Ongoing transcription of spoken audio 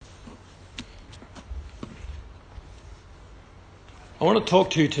I want to talk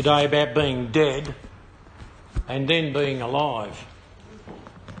to you today about being dead and then being alive.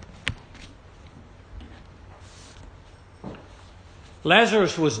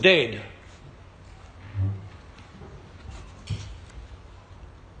 Lazarus was dead.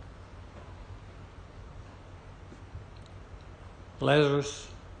 Lazarus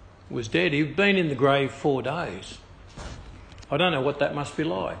was dead. He'd been in the grave 4 days. I don't know what that must be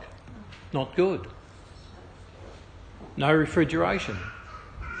like. Not good. No refrigeration.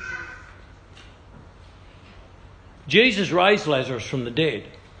 Jesus raised Lazarus from the dead.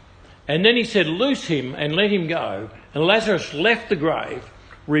 And then he said, "Loose him and let him go." And Lazarus left the grave,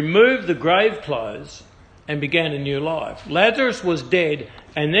 removed the grave clothes, and began a new life. Lazarus was dead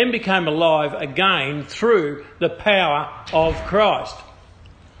and then became alive again through the power of Christ.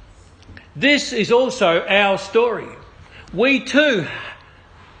 This is also our story. We too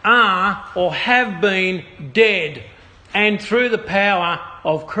are or have been dead, and through the power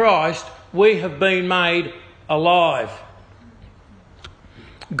of Christ we have been made alive.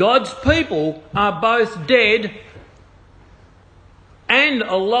 God's people are both dead and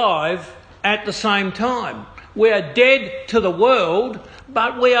alive at the same time. We are dead to the world,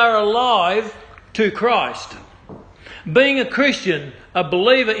 but we are alive to Christ. Being a Christian, a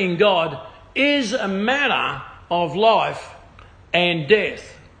believer in God, is a matter of life and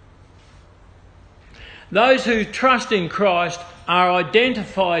death. Those who trust in Christ are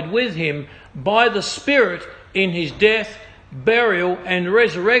identified with him by the Spirit in his death, burial and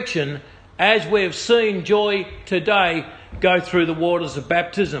resurrection, as we have seen Joy today go through the waters of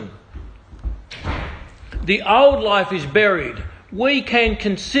baptism. The old life is buried. We can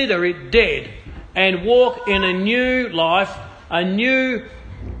consider it dead and walk in a new life, a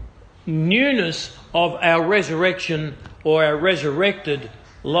newness of our resurrection or our resurrected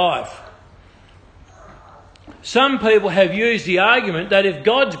life. Some people have used the argument that if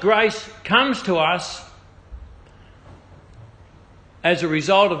God's grace comes to us as a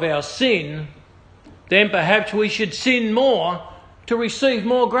result of our sin, then perhaps we should sin more to receive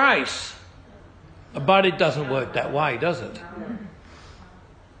more grace. But it doesn't work that way, does it?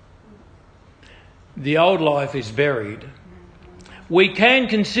 The old life is buried. We can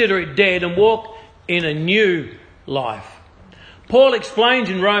consider it dead and walk in a new life. Paul explains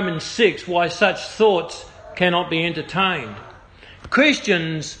in Romans 6 why such thoughts cannot be entertained.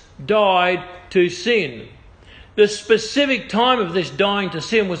 Christians died to sin. The specific time of this dying to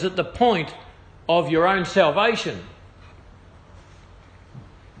sin was at the point of your own salvation.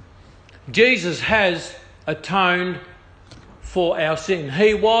 Jesus has atoned for our sin.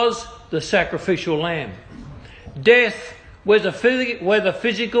 He was the sacrificial lamb. Death, whether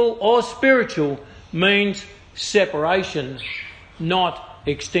physical or spiritual, means separation, not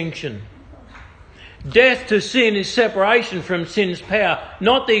extinction. Death to sin is separation from sin's power,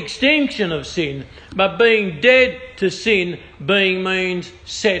 not the extinction of sin, but being dead to sin means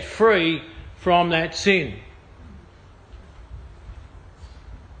set free from that sin.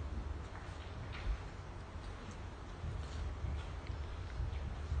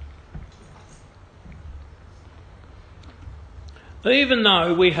 Even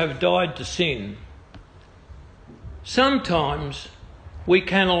though we have died to sin, sometimes we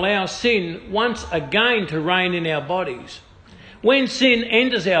can allow sin once again to reign in our bodies. When sin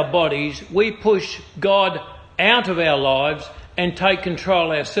enters our bodies, we push God out of our lives and take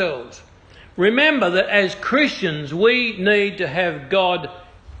control ourselves. Remember that as Christians, we need to have God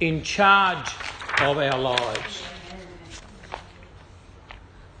in charge of our lives.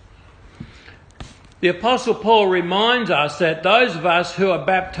 The Apostle Paul reminds us that those of us who are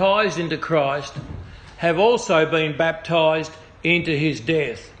baptised into Christ have also been baptised into his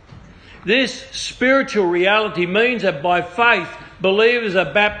death. This spiritual reality means that by faith, believers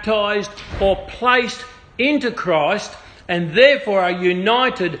are baptised or placed into Christ and therefore are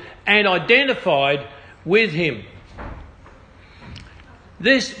united and identified with him.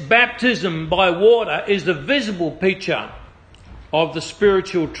 This baptism by water is the visible picture of the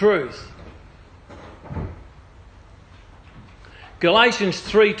spiritual truth. Galatians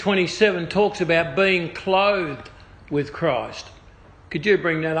 3:27 talks about being clothed with Christ. Could you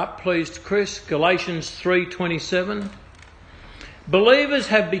bring that up, please, Chris? Galatians 3:27. Believers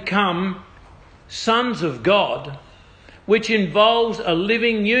have become sons of God, which involves a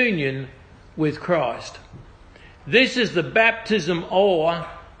living union with Christ. This is the baptism or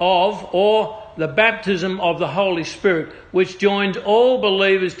the baptism of the Holy Spirit, which joins all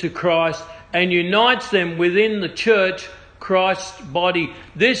believers to Christ and unites them within the church, Christ's body.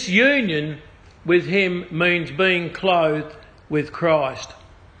 This union with him means being clothed with Christ.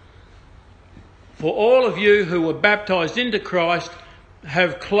 For all of you who were baptised into Christ,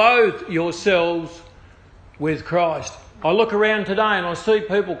 have clothed yourselves with Christ. I look around today and I see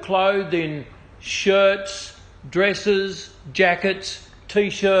people clothed in shirts, dresses, jackets,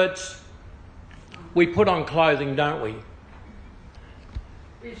 t-shirts. We put on clothing, don't we?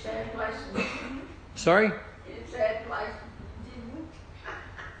 It's sad place. Sorry? It's sad place.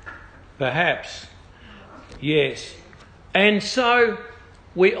 Perhaps. Yes. And so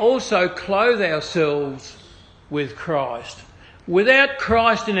we also clothe ourselves with Christ. Without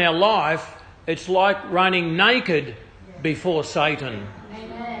Christ in our life, it's like running naked before Satan.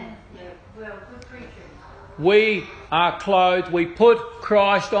 Amen. Yeah. Well, good preaching. We are clothed, we put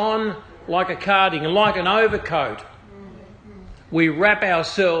Christ on like a cardigan, like an overcoat. We wrap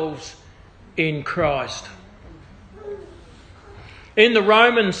ourselves in Christ. In the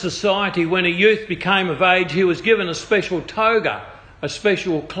Roman society, when a youth became of age, he was given a special toga, a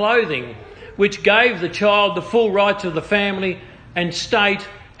special clothing, which gave the child the full rights of the family and state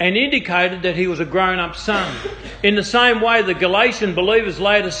and indicated that he was a grown-up son. In the same way, the Galatian believers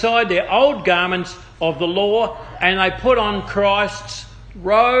laid aside their old garments of the law and they put on Christ's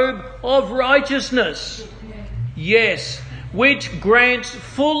robe of righteousness. Yes, which grants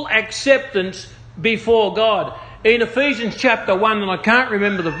full acceptance before God. In Ephesians chapter 1, and I can't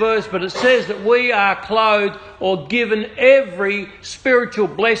remember the verse, but it says that we are clothed or given every spiritual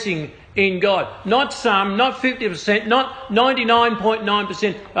blessing in God. Not some, not 50%, not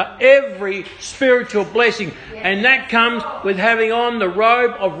 99.9%, but every spiritual blessing. And that comes with having on the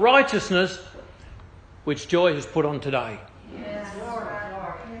robe of righteousness, which Joy has put on today.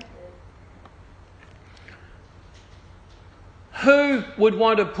 Who would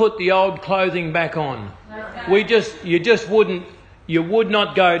want to put the old clothing back on? You would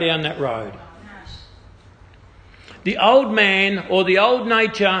not go down that road. The old man or the old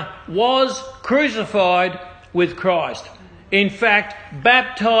nature was crucified with Christ. In fact,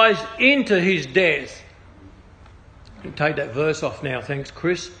 baptised into his death. Take that verse off now, thanks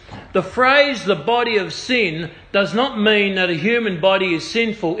Chris. The phrase the body of sin does not mean that a human body is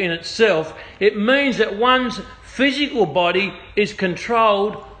sinful in itself. It means that one's physical body is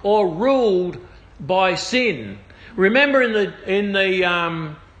controlled or ruled by sin. Remember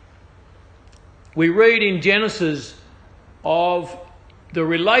we read in Genesis of the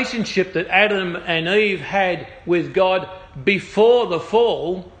relationship that Adam and Eve had with God before the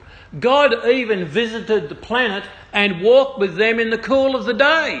fall. God even visited the planet and walked with them in the cool of the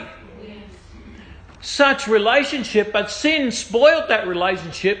day. Such relationship, but sin spoilt that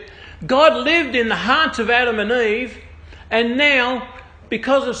relationship. God lived in the hearts of Adam and Eve, and now,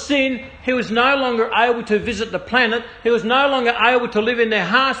 because of sin, he was no longer able to visit the planet. He was no longer able to live in their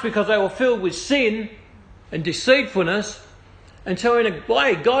hearts because they were filled with sin and deceitfulness. And so in a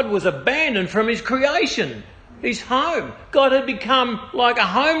way, God was abandoned from his creation, his home. God had become like a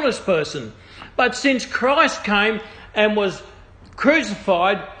homeless person. But since Christ came and was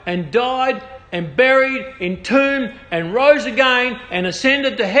crucified and died and buried, entombed and rose again and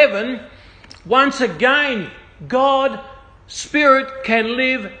ascended to heaven, once again, God, Spirit, can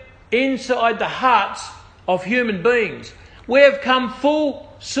live inside the hearts of human beings. We have come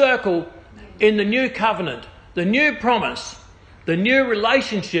full circle in the new covenant, the new promise, the new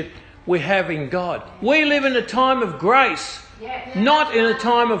relationship we have in God. We live in a time of grace, not in a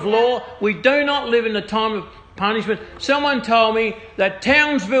time of law. We do not live in a time of punishment. Someone told me that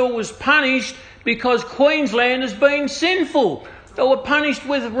Townsville was punished because Queensland has been sinful. They were punished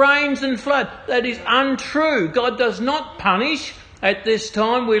with rains and flood. That is untrue. God does not punish at this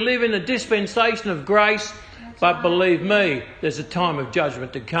time. We live in a dispensation of grace. But believe me, there's a time of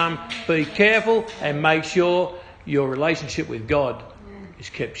judgment to come. Be careful and make sure your relationship with God is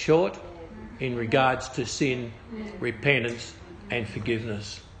kept short in regards to sin, repentance and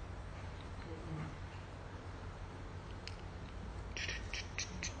forgiveness.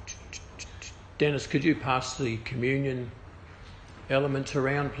 Dennis, could you pass the communion elements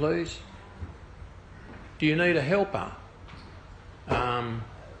around, please? Do you need a helper?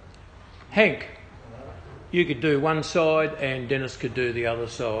 Hank, you could do one side and Dennis could do the other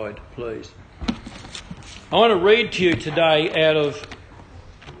side, please. I want to read to you today out of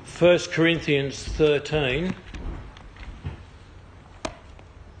 1 Corinthians 13.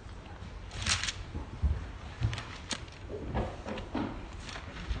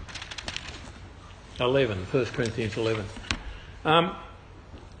 First Corinthians 11.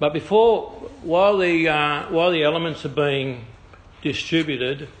 But while the elements are being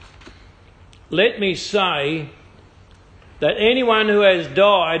distributed, let me say that anyone who has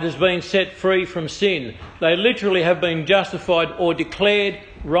died has been set free from sin. They literally have been justified or declared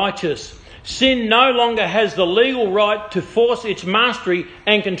righteous. Sin no longer has the legal right to force its mastery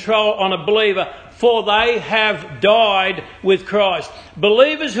and control on a believer, for they have died with Christ.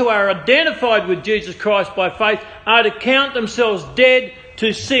 Believers who are identified with Jesus Christ by faith are to count themselves dead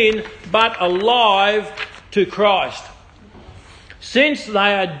to sin but alive to Christ. Since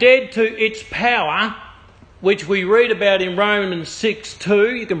they are dead to its power, which we read about in Romans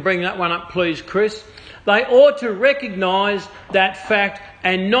 6:2, you can bring that one up please, Chris, they ought to recognise that fact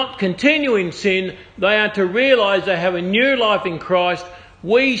and not continue in sin. They are to realise they have a new life in Christ.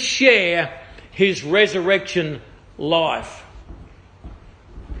 We share his resurrection life.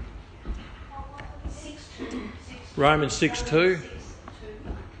 Romans 6:2.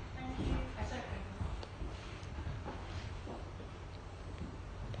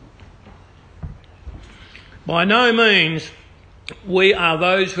 By no means we are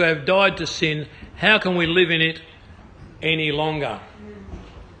those who have died to sin. How can we live in it any longer?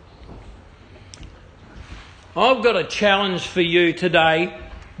 I've got a challenge for you today.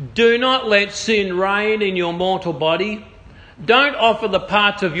 Do not let sin reign in your mortal body. Don't offer the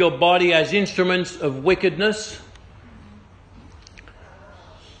parts of your body as instruments of wickedness.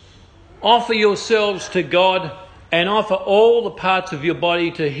 Offer yourselves to God and offer all the parts of your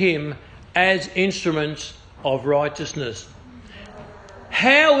body to him as instruments of righteousness.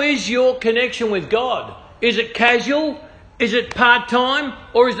 How is your connection with God? Is it casual? Is it part-time?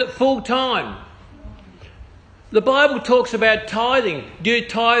 Or is it full-time? The Bible talks about tithing. Do you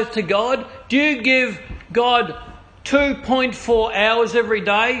tithe to God? Do you give God 2.4 hours every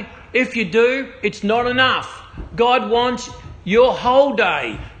day? If you do, it's not enough. God wants your whole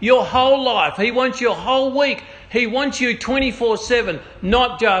day, your whole life. He wants your whole week. He wants you 24/7,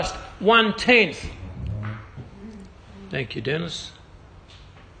 not just 1/10. Thank you, Dennis.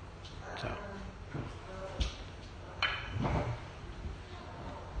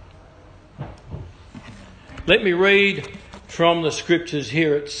 Let me read from the scriptures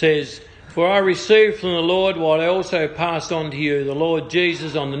here. It says, "For I received from the Lord what I also passed on to you. The Lord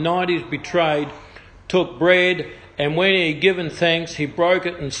Jesus, on the night he was betrayed, took bread, and when he had given thanks, he broke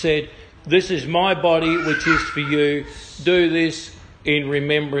it and said, 'This is my body, which is for you. Do this in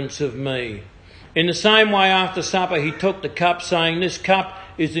remembrance of me.' In the same way, after supper, he took the cup, saying, 'This cup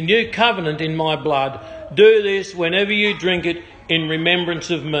is the new covenant in my blood. Do this whenever you drink it in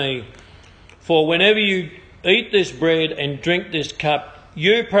remembrance of me. For whenever you eat this bread and drink this cup,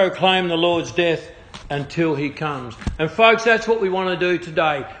 you proclaim the Lord's death until he comes." And folks, that's what we want to do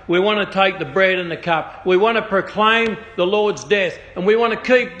today. We want to take the bread and the cup. We want to proclaim the Lord's death. And we want to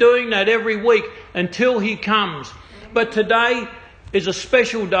keep doing that every week until he comes. But today is a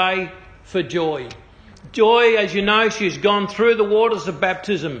special day for Joy. Joy, as you know, she's gone through the waters of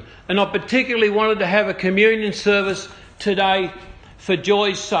baptism. And I particularly wanted to have a communion service today for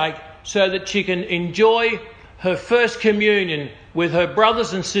Joy's sake, so that she can enjoy her first communion with her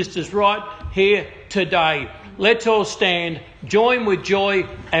brothers and sisters right here today. Let's all stand, join with Joy,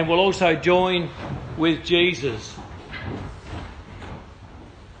 and we'll also join with Jesus.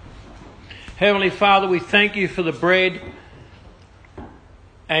 Heavenly Father, we thank you for the bread,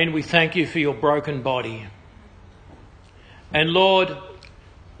 and we thank you for your broken body. And Lord,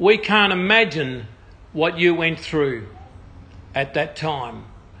 we can't imagine what you went through at that time.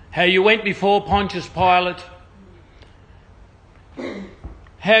 How you went before Pontius Pilate,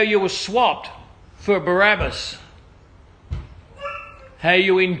 how you were swapped for Barabbas, how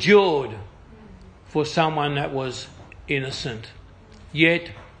you endured for someone that was innocent,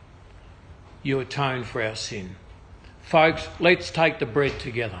 yet you atoned for our sin. Folks, let's take the bread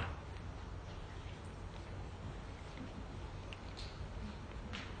together.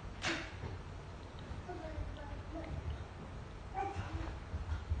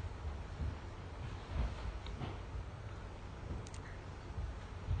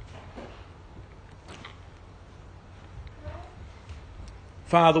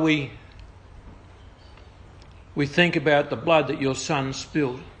 Father, we think about the blood that your Son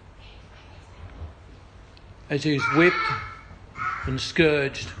spilled as he was whipped and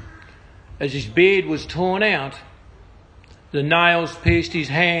scourged, as his beard was torn out, the nails pierced his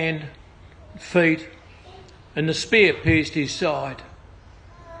hand, feet, and the spear pierced his side.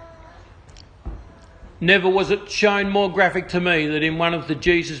 Never was it shown more graphic to me than in one of the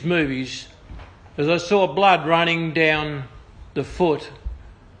Jesus movies, as I saw blood running down the foot,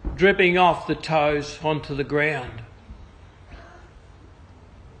 dripping off the toes onto the ground.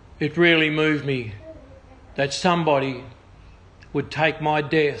 It really moved me that somebody would take my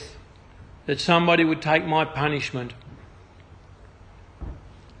death, that somebody would take my punishment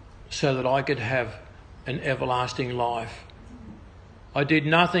so that I could have an everlasting life. I did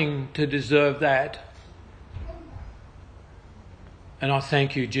nothing to deserve that. And I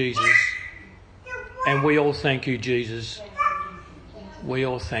thank you, Jesus. And we all thank you, Jesus. We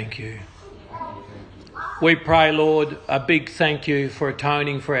all thank you. We pray, Lord, a big thank you for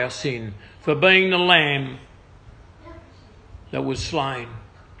atoning for our sin, for being the Lamb that was slain.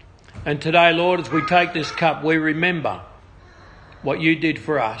 And today, Lord, as we take this cup, we remember what you did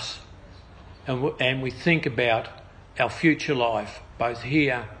for us. And we think about our future life, both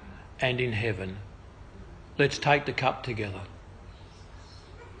here and in heaven. Let's take the cup together.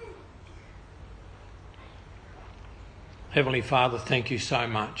 Heavenly Father, thank you so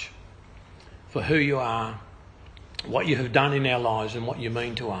much for who you are, what you have done in our lives and what you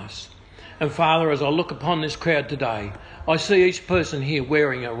mean to us. And Father, as I look upon this crowd today, I see each person here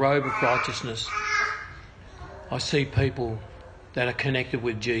wearing a robe of righteousness. I see people that are connected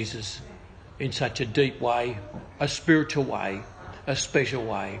with Jesus in such a deep way, a spiritual way, a special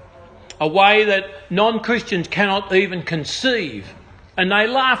way, a way that non-Christians cannot even conceive, and they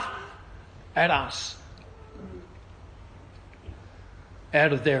laugh at us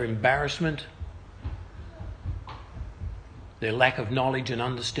out of their embarrassment, their lack of knowledge and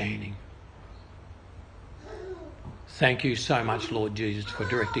understanding. Thank you so much, Lord Jesus, for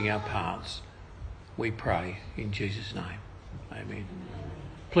directing our paths. We pray in Jesus' name. Amen.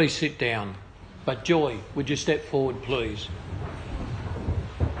 Please sit down. But Joy, would you step forward, please?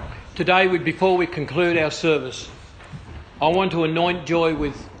 Today, before we conclude our service, I want to anoint Joy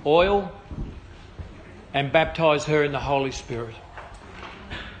with oil and baptise her in the Holy Spirit.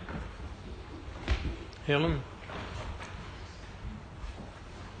 Helen?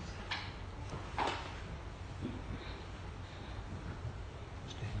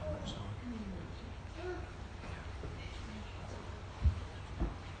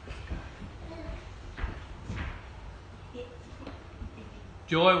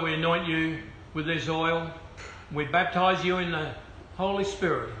 Joy, we anoint you with this oil. We baptise you in the Holy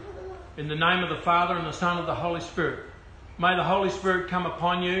Spirit. In the name of the Father and the Son and the Holy Spirit. May the Holy Spirit come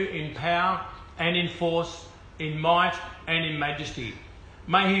upon you in power and in force, in might and in majesty.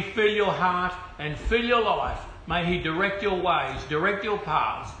 May he fill your heart and fill your life. May he direct your ways, direct your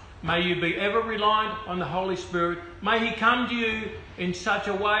paths. May you be ever reliant on the Holy Spirit. May he come to you in such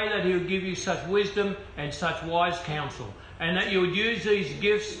a way that he will give you such wisdom and such wise counsel. And that you would use these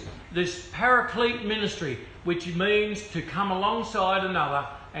gifts, this paraclete ministry, which means to come alongside another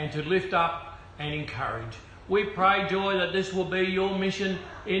and to lift up and encourage. We pray, Joy, that this will be your mission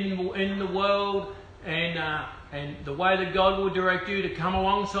in the world and the way that God will direct you to come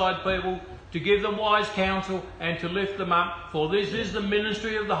alongside people, to give them wise counsel and to lift them up. For this is the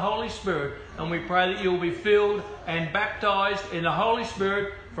ministry of the Holy Spirit. And we pray that you will be filled and baptised in the Holy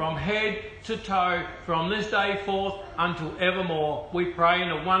Spirit from head to toe, from this day forth until evermore. We pray in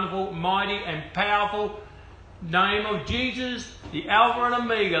the wonderful, mighty and powerful name of Jesus, the Alpha and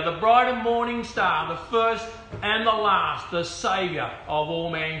Omega, the bright and morning star, the first and the last, the Saviour of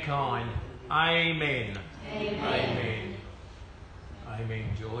all mankind. Amen. Amen. Amen. Amen,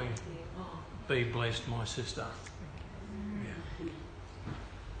 Joy. Be blessed, my sister.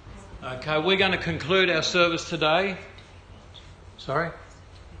 Yeah. Okay, we're going to conclude our service today. Sorry?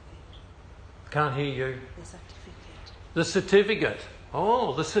 Can't hear you. The certificate. The certificate.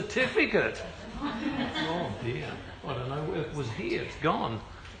 Oh, the certificate. Oh dear. I don't know. It was here. It's gone.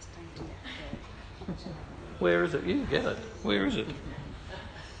 Where is it? You get it. Where is it?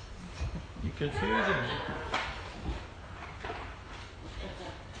 You're confusing me.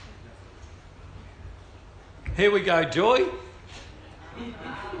 Here we go, Joy.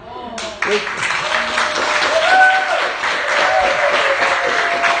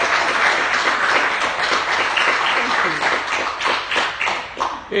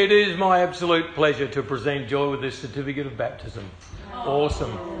 It is my absolute pleasure to present Joy with this certificate of baptism.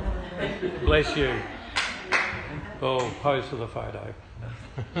 Awesome. Bless you. Oh, pose for the photo.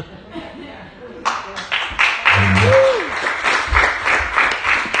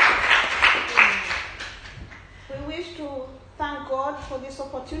 We wish to thank God for this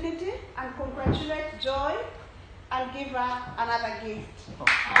opportunity and congratulate Joy and give her another gift.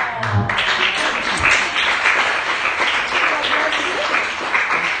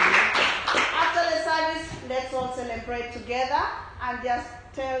 After the service, let's all celebrate together and just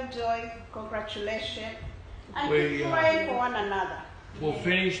tell Joy congratulations and keep praying for one another. We'll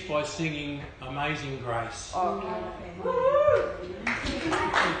finish by singing Amazing Grace. All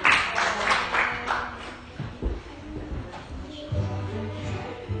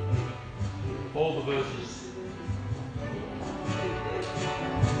the verses.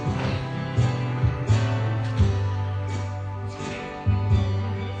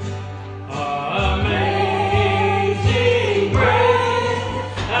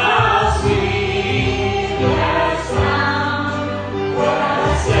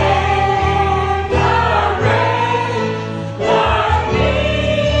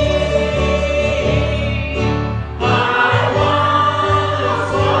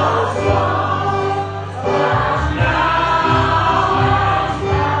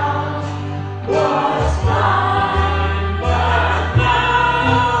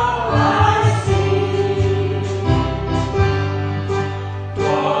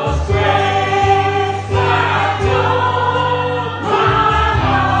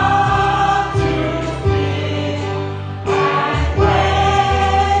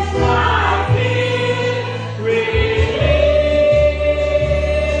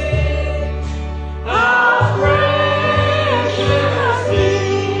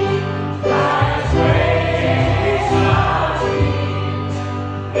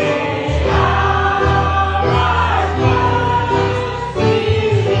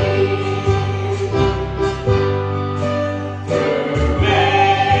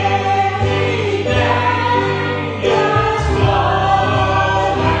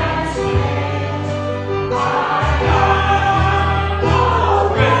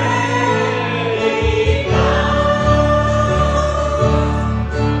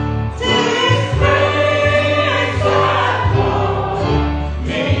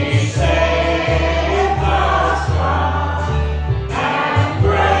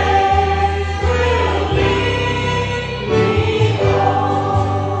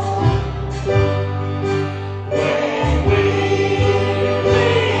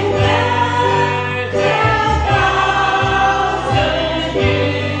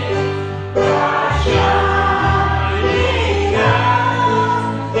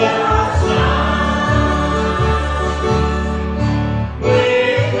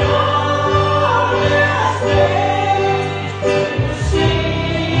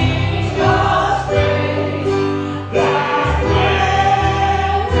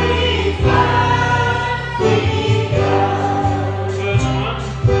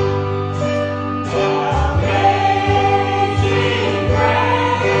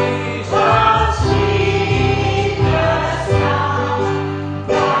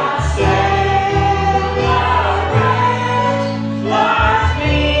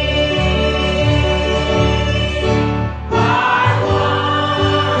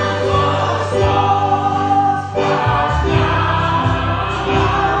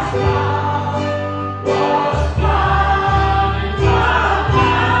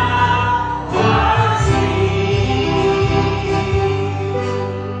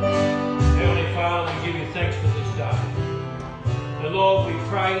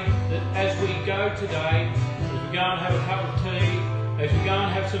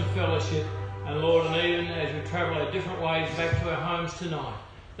 and fellowship, and Lord, and even as we travel our different ways back to our homes tonight,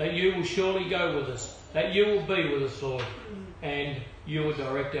 that you will surely go with us, that you will be with us, Lord, and you will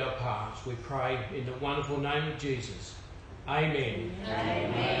direct our paths. We pray in the wonderful name of Jesus. Amen.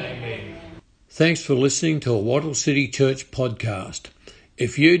 Amen. Amen. Thanks for listening to a Wattle City Church podcast.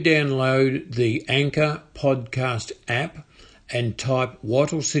 If you download the Anchor podcast app and type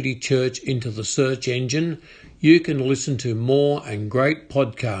Wattle City Church into the search engine, you can listen to more and great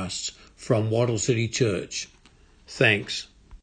podcasts from Wattle City Church. Thanks.